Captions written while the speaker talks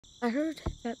I heard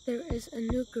that there is a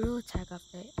new gorilla tag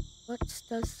update. What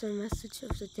does the message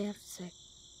of the day have to say?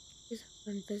 He's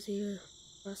been busy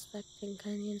prospecting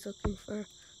canyons looking for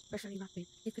fresh shiny rock paint.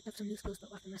 He picked up some new schools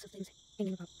but left a mess of things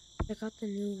hanging about. Check out the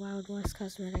new Wild West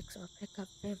cosmetics or pick up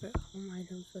favorite home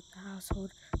items with the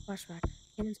household flashback.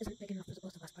 Canyons isn't big enough for the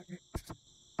both of us, partner.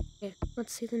 Okay,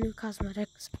 let's see the new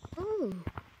cosmetics. Ooh!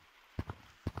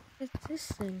 What's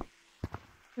this thing?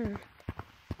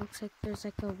 Looks like there's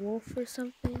like a wolf or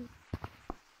something.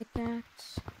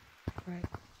 Pickaxe. Right.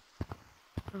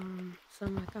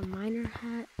 Some like a miner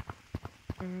hat.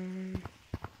 And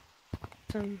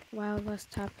some Wild West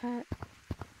top hat.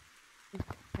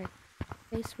 Like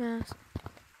face mask.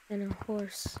 And a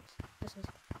horse. That's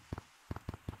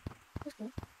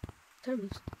cool. Turn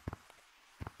moves.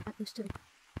 That moves too.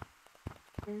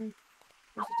 And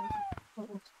what's the dog? Oh,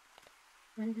 wolves.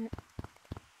 Miner hat.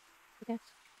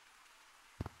 Pickaxe.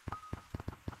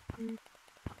 And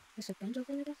there's a banjo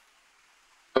thing, I guess.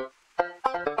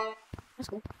 That's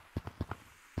cool.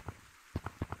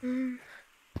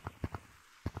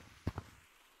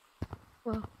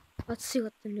 Well, let's see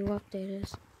what the new update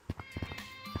is.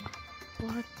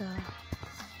 What the?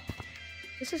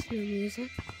 This is new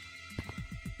music.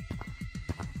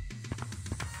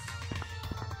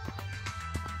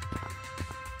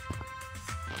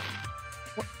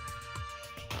 What?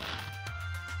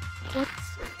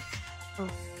 What's? Oh.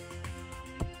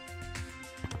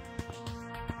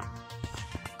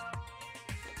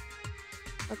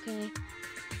 Okay.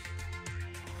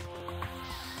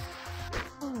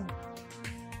 Oh.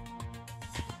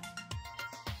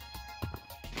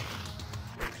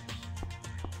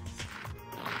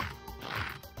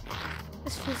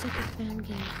 This feels like a fan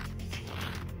game.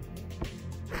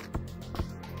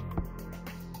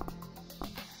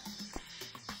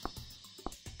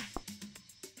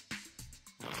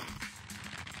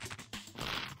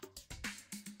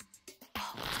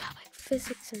 Oh, it's got like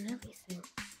physics and everything.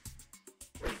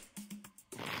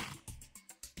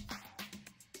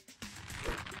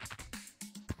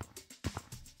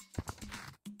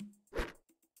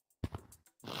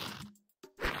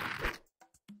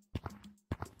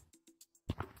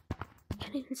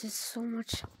 Canyons is so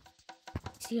much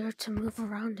easier to move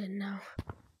around in now.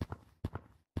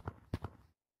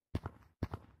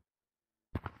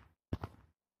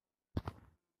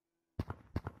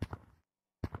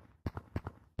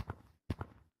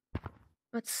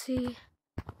 Let's see.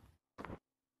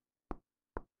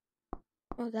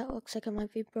 Oh, that looks like it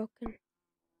might be broken.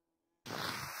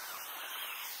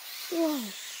 Whoa!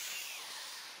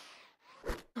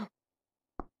 Oh.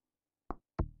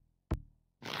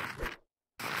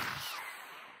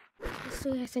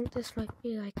 Honestly, I think this might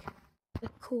be like the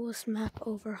coolest map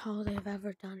overhaul they've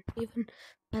ever done. Even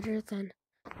better than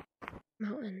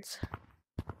mountains.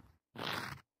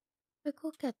 Like,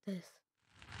 look at this.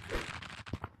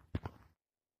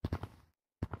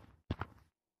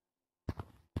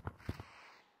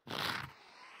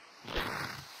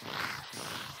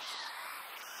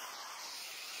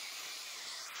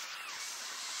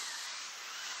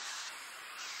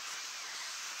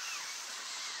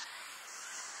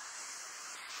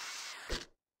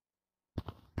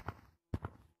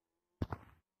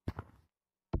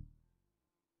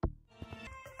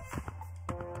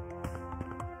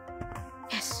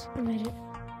 Yes, I made it.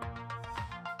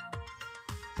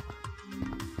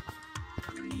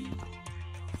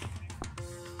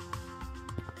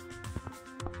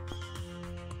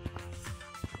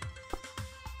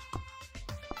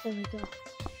 There we go.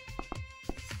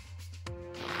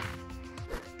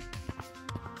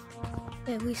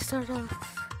 Okay, we start off.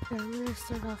 Here, I'm gonna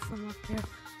start off from up here.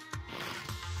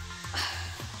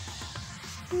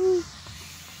 Ooh,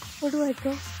 where do I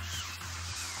go?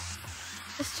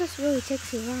 This just really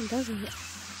takes you around, doesn't it?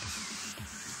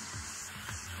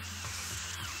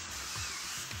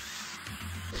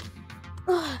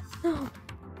 Oh, no!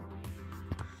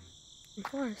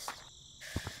 Forest.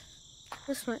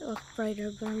 This might look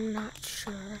brighter, but I'm not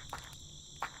sure.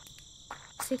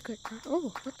 Secret tunnel.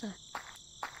 Oh, what the?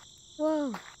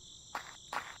 Whoa!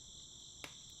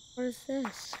 What is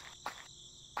this?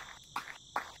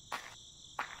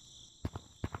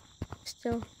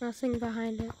 Still nothing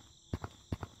behind it.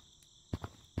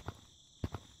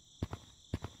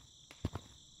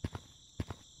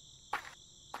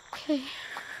 Okay.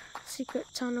 Secret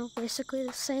tunnel, basically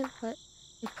the same, but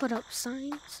they put up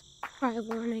signs. Probably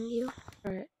warning you.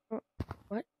 Alright. Oh,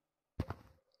 what?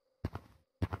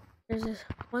 There's this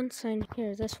one sign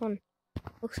here. This one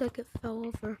looks like it fell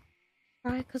over.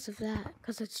 Probably because of that,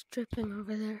 because it's dripping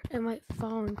over there. It might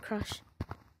fall and crush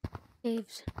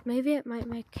caves. Maybe it might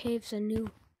make caves a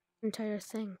new entire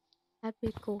thing. That'd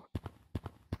be cool.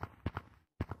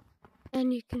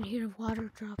 And you can hear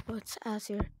water droplets as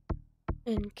you're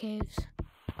in caves.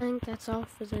 I think that's all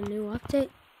for the new update.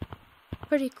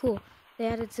 Pretty cool. They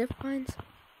added ziplines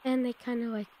and they kind of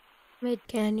like made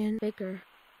canyon bigger,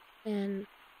 and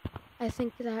I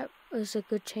think that was a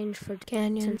good change for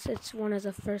canyon since it's one of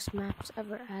the first maps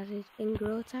ever added in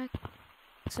Grow Attack.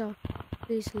 So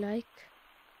please like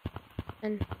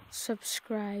and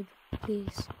subscribe,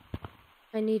 please.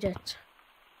 I need it.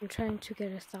 I'm trying to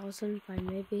get 1,000 by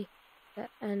maybe the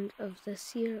end of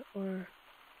this year or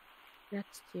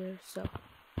next year, so